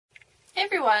Hey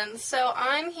everyone, so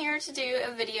I'm here to do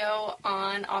a video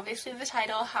on, obviously the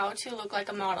title, how to look like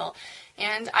a model.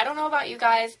 And I don't know about you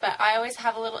guys, but I always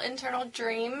have a little internal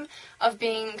dream of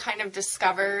being kind of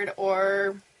discovered,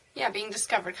 or being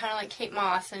discovered, kind of like Kate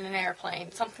Moss in an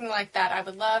airplane, something like that. I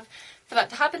would love for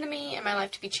that to happen to me and my life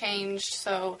to be changed,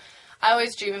 so I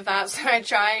always dream of that, so I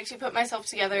try to put myself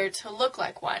together to look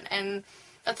like one. And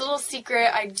that's a little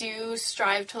secret. I do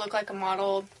strive to look like a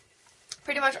model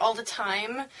pretty much all the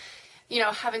time. You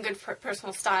know, having good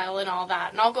personal style and all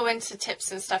that. And I'll go into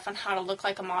tips and stuff on how to look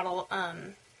like a model.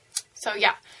 So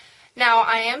yeah. Now,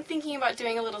 I am thinking about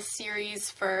doing a little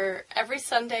series for every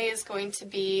Sunday is going to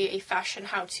be a fashion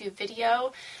how-to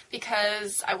video,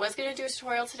 because I was going to do a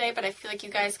tutorial today, but I feel like you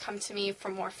guys come to me for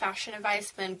more fashion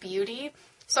advice than beauty.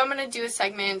 So I'm going to do a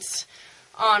segment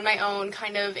on my own,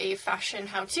 kind of a fashion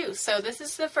how-to. So this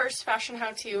is the first fashion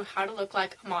how-to, how to look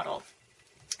like a model.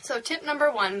 So tip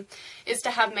number 1 is to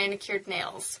have manicured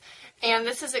nails. And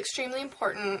this is extremely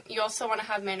important. You also want to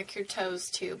have manicured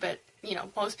toes too, but you know,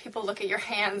 most people look at your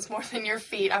hands more than your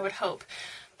feet, I would hope.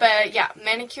 But yeah,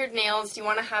 manicured nails, you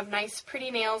want to have nice pretty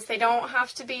nails. They don't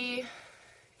have to be,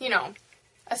 you know,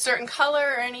 a certain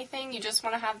color or anything. You just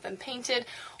want to have them painted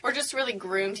or just really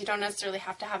groomed. You don't necessarily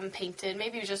have to have them painted.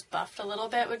 Maybe you just buffed a little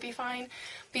bit would be fine.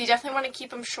 But you definitely want to keep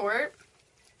them short.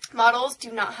 Models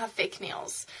do not have fake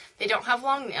nails. They don't have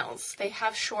long nails. They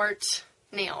have short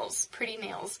nails, pretty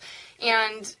nails.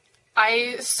 And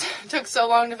I took so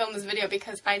long to film this video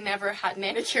because I never had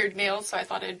manicured nails, so I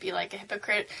thought it'd be like a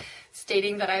hypocrite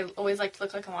stating that I always like to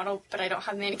look like a model, but I don't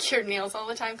have manicured nails all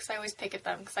the time because I always pick at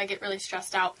them because I get really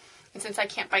stressed out. And since I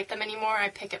can't bite them anymore, I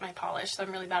pick at my polish, so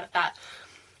I'm really bad at that.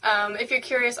 If you're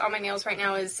curious, all my nails right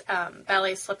now is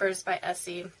Ballet Slippers by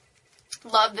Essie.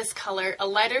 Love this color. A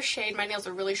lighter shade, my nails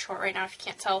are really short right now if you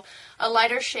can't tell, a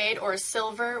lighter shade or a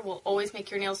silver will always make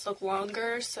your nails look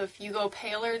longer. So if you go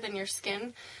paler than your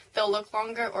skin, they'll look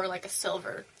longer, or like a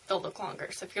silver, they'll look longer.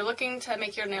 So if you're looking to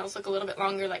make your nails look a little bit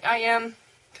longer like I am,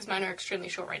 because mine are extremely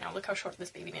short right now, look how short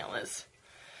this baby nail is.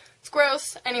 It's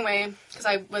gross. Anyway, because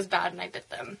I was bad and I bit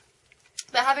them.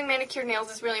 But having manicured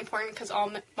nails is really important because all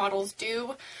models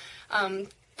do.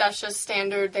 That's just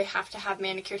standard. They have to have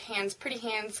manicured hands, pretty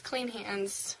hands, clean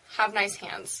hands, have nice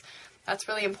hands. That's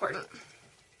really important.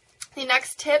 The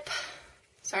next tip,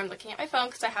 sorry I'm looking at my phone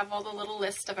because I have all the little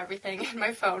list of everything in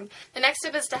my phone. The next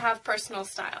tip is to have personal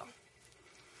style.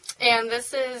 And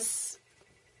this is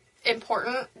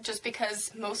important just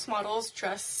because most models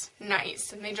dress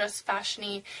nice and they dress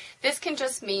fashiony. This can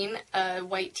just mean a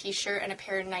white t-shirt and a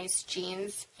pair of nice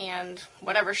jeans and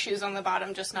whatever shoes on the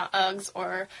bottom, just not Uggs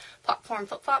or platform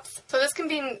flip-flops. So this can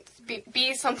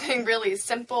be something really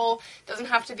simple. Doesn't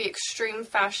have to be extreme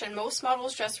fashion. Most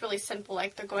models dress really simple,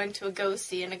 like they're going to a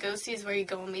go-see, and a go-see is where you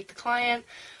go and meet the client,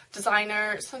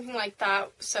 designer, something like that.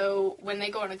 So when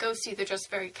they go on a go-see, they're just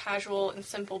very casual and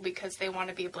simple because they want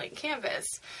to be a blank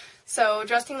canvas. So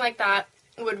dressing like that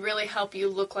would really help you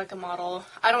look like a model.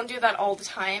 I don't do that all the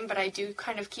time, but I do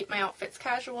kind of keep my outfits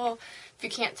casual. If you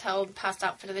can't tell, the past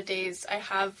outfit of the days, I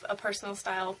have a personal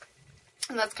style,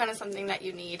 and that's kind of something that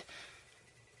you need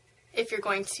if you're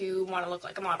going to want to look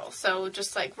like a model. So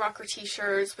just like rocker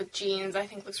t-shirts with jeans, I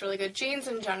think looks really good. Jeans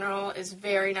in general is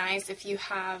very nice if you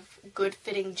have good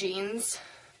fitting jeans.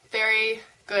 Very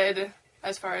good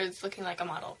as far as looking like a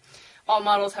model. All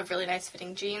models have really nice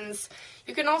fitting jeans.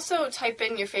 You can also type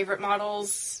in your favorite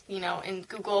models, you know, in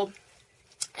Google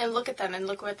and look at them and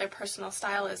look what their personal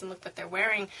style is and look what they're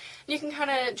wearing. And you can kind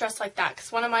of dress like that,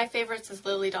 because one of my favorites is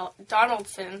Lily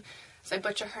Donaldson. So I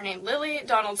butcher her name, Lily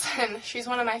Donaldson. She's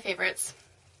one of my favorites.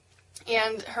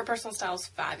 And her personal style is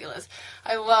fabulous.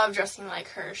 I love dressing like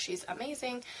her. She's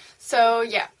amazing. So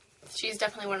yeah, she's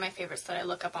definitely one of my favorites that I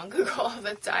look up on Google all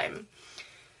the time.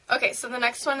 Okay, so the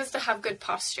next one is to have good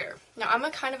posture. Now, I'm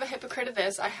a kind of a hypocrite of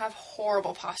this. I have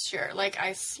horrible posture. Like,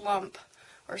 I slump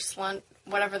or slunt,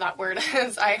 whatever that word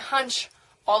is. I hunch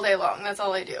all day long. That's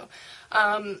all I do.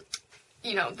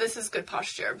 You know, this is good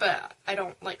posture, but I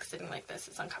don't like sitting like this.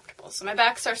 It's uncomfortable. So my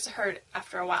back starts to hurt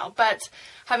after a while. But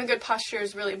having good posture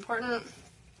is really important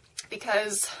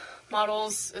because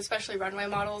models, especially runway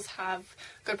models, have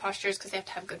good postures because they have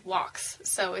to have good walks.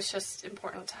 So it's just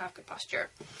important to have good posture.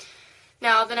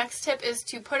 Now, the next tip is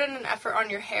to put in an effort on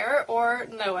your hair or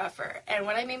no effort. And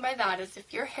what I mean by that is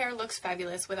if your hair looks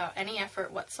fabulous without any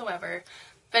effort whatsoever,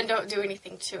 then don't do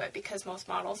anything to it, because most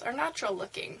models are natural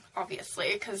looking,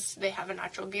 obviously, because they have a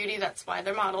natural beauty. That's why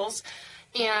they're models.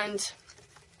 And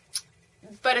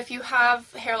But if you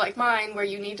have hair like mine where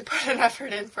you need to put an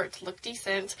effort in for it to look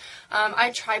decent,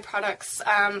 I try products.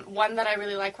 One that I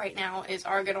really like right now is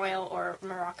Argan Oil or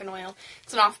Moroccan Oil.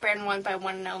 It's an off-brand one by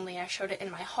One and Only. I showed it in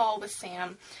my haul with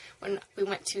Sam when we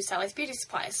went to Sally's Beauty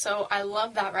Supply. So I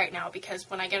love that right now because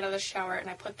when I get out of the shower and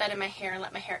I put that in my hair and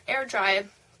let my hair air dry,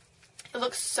 it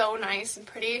looks so nice and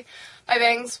pretty. My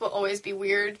bangs will always be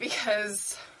weird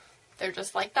because they're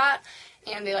just like that,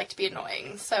 and they like to be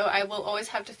annoying. So I will always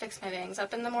have to fix my bangs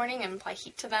up in the morning and apply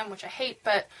heat to them, which I hate,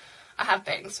 but I have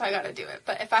bangs, so I gotta do it.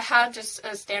 But if I had just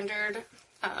a standard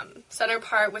center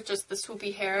part with just the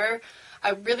swoopy hair,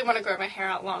 I really want to grow my hair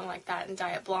out long like that and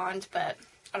dye it blonde, but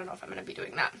I don't know if I'm gonna be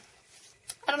doing that.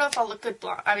 I don't know if I'll look good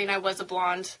blonde. I mean, I was a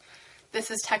blonde. This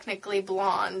is technically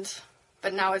blonde,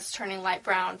 but now it's turning light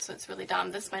brown, so it's really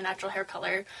dumb. This is my natural hair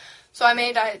color. So I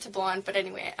may dye it to blonde, but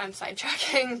anyway, I'm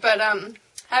sidetracking. But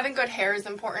having good hair is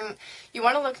important. You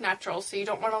want to look natural, so you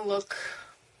don't want to look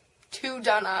too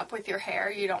done up with your hair.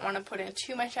 You don't want to put in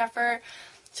too much effort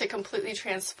to completely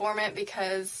transform it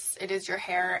because it is your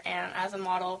hair, and as a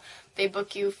model, they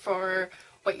book you for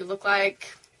what you look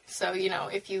like. So, you know,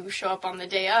 if you show up on the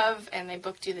day of and they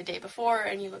booked you the day before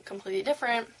and you look completely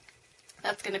different,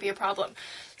 that's going to be a problem.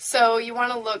 So you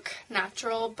want to look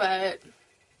natural, but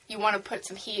you want to put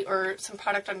some heat or some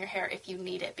product on your hair if you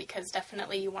need it, because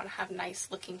definitely you want to have nice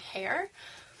looking hair.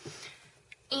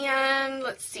 And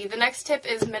let's see, the next tip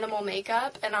is minimal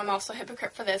makeup, and I'm also a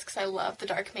hypocrite for this because I love the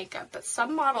dark makeup, but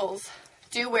some models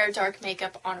do wear dark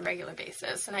makeup on a regular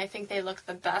basis, and I think they look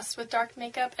the best with dark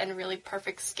makeup and really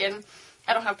perfect skin.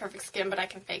 I don't have perfect skin, but I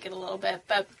can fake it a little bit,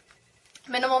 but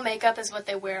minimal makeup is what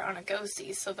they wear on a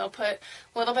go-see. So they'll put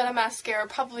a little bit of mascara,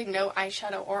 probably no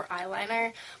eyeshadow or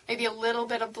eyeliner, maybe a little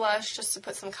bit of blush just to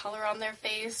put some color on their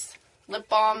face, lip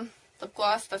balm, lip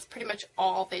gloss. That's pretty much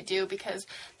all they do because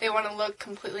they want to look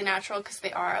completely natural because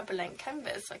they are a blank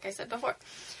canvas, like I said before.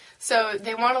 So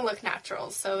they want to look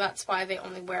natural, so that's why they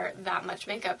only wear that much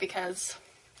makeup, because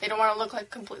they don't want to look like a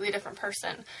completely different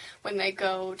person when they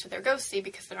go to their go-see,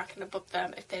 because they're not going to book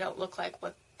them if they don't look like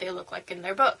what they look like in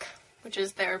their book, which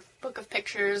is their book of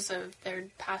pictures of their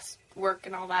past work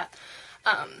and all that.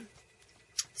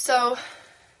 So,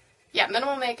 yeah,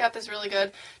 minimal makeup is really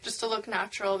good just to look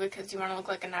natural because you want to look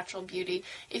like a natural beauty.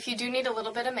 If you do need a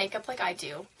little bit of makeup like I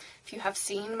do, if you have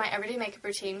seen my everyday makeup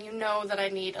routine, you know that I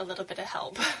need a little bit of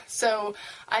help. So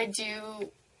I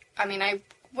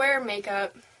wear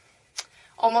makeup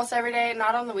almost every day,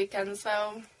 not on the weekends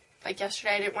though. Like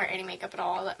yesterday I didn't wear any makeup at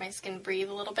all. I let my skin breathe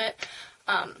a little bit.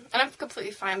 And I'm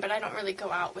completely fine, but I don't really go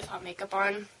out without makeup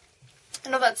on. I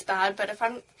know that's bad, but if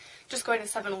I'm just going to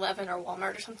 7-Eleven or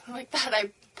Walmart or something like that, I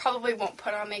probably won't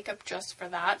put on makeup just for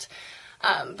that.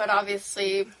 But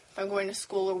obviously, if I'm going to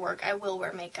school or work, I will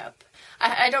wear makeup.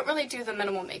 I don't really do the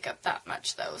minimal makeup that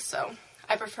much, though, so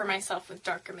I prefer myself with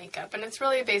darker makeup. And it's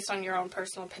really based on your own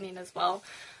personal opinion as well.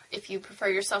 If you prefer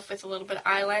yourself with a little bit of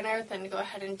eyeliner, then go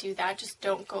ahead and do that. Just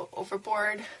don't go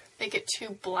overboard. They get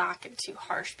too black and too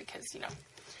harsh because, you know,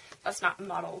 that's not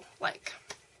model-like.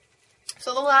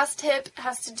 So the last tip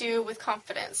has to do with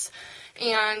confidence.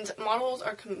 And models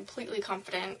are completely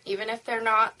confident. Even if they're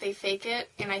not, they fake it.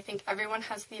 And I think everyone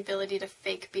has the ability to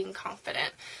fake being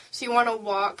confident. So you want to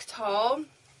walk tall,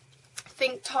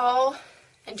 think tall,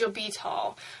 and you'll be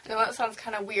tall. I know that sounds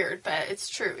kind of weird, but it's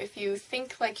true. If you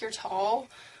think like you're tall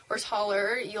or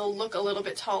taller, you'll look a little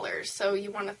bit taller. So you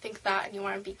want to think that, and you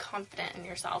want to be confident in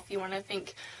yourself. You want to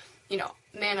think, you know,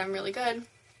 man, I'm really good.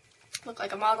 Look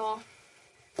like a model.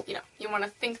 You know, you want to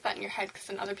think that in your head, because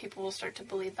then other people will start to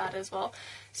believe that as well.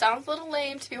 Sounds a little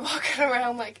lame to be walking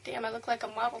around like, damn, I look like a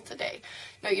model today.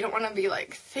 No, you don't want to be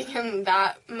like thinking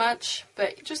that much,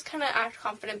 but just kind of act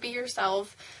confident, be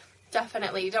yourself.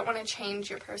 Definitely, you don't want to change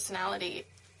your personality,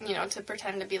 you know, to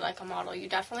pretend to be like a model. You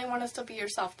definitely want to still be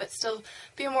yourself, but still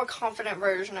be a more confident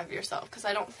version of yourself, because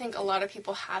I don't think a lot of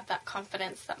people have that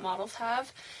confidence that models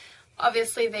have.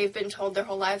 Obviously, they've been told their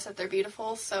whole lives that they're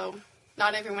beautiful, so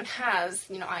not everyone has.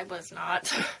 You know, I was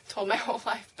not told my whole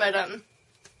life, but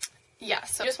yeah,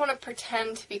 so you just want to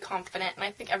pretend to be confident, and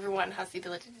I think everyone has the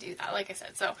ability to do that, like I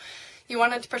said. So you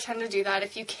want to pretend to do that.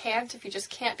 If you just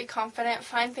can't be confident,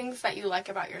 find things that you like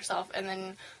about yourself, and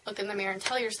then look in the mirror and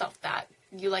tell yourself that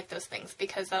you like those things,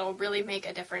 because that'll really make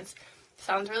a difference.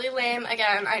 Sounds really lame,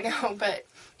 again, I know, but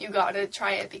you gotta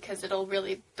try it, because it'll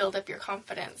really build up your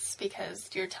confidence, because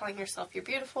you're telling yourself you're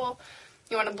beautiful.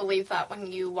 You want to believe that when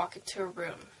you walk into a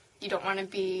room. You don't want to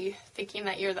be thinking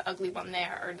that you're the ugly one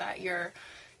there, or that you're,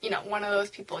 you know, one of those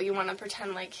people. You want to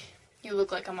pretend like you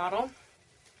look like a model,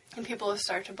 and people will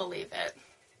start to believe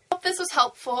it. Hope this was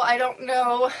helpful. I don't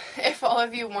know if all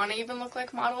of you want to even look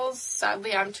like models.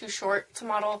 Sadly, I'm too short to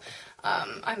model.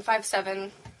 I'm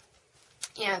 5'7",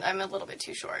 and I'm a little bit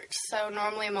too short. So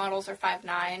normally models are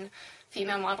 5'9",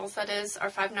 female models that is, are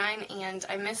 5'9", and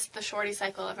I missed the shorty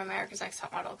cycle of America's Next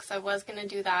Top Model because I was going to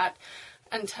do that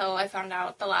until I found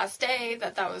out the last day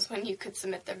that that was when you could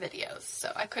submit their videos.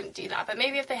 So I couldn't do that. But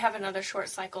maybe if they have another short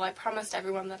cycle, I promised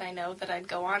everyone that I know that I'd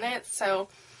go on it. So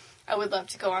I would love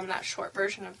to go on that short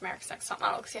version of America's Next Top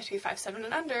Model because you have to be 5'7"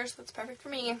 and under, so that's perfect for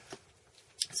me.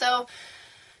 So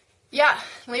yeah,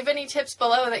 leave any tips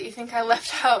below that you think I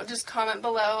left out. Just comment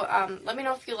below. Let me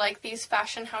know if you like these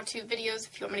fashion how-to videos,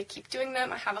 if you want me to keep doing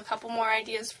them. I have a couple more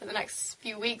ideas for the next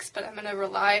few weeks, but I'm going to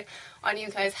rely on you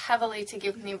guys heavily to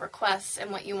give me requests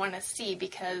and what you want to see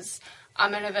because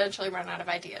I'm going to eventually run out of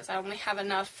ideas. I only have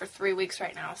enough for 3 weeks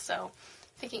right now, so I'm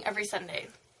thinking every Sunday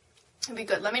would be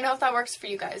good. Let me know if that works for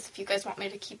you guys, if you guys want me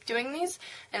to keep doing these,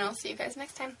 and I'll see you guys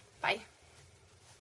next time. Bye.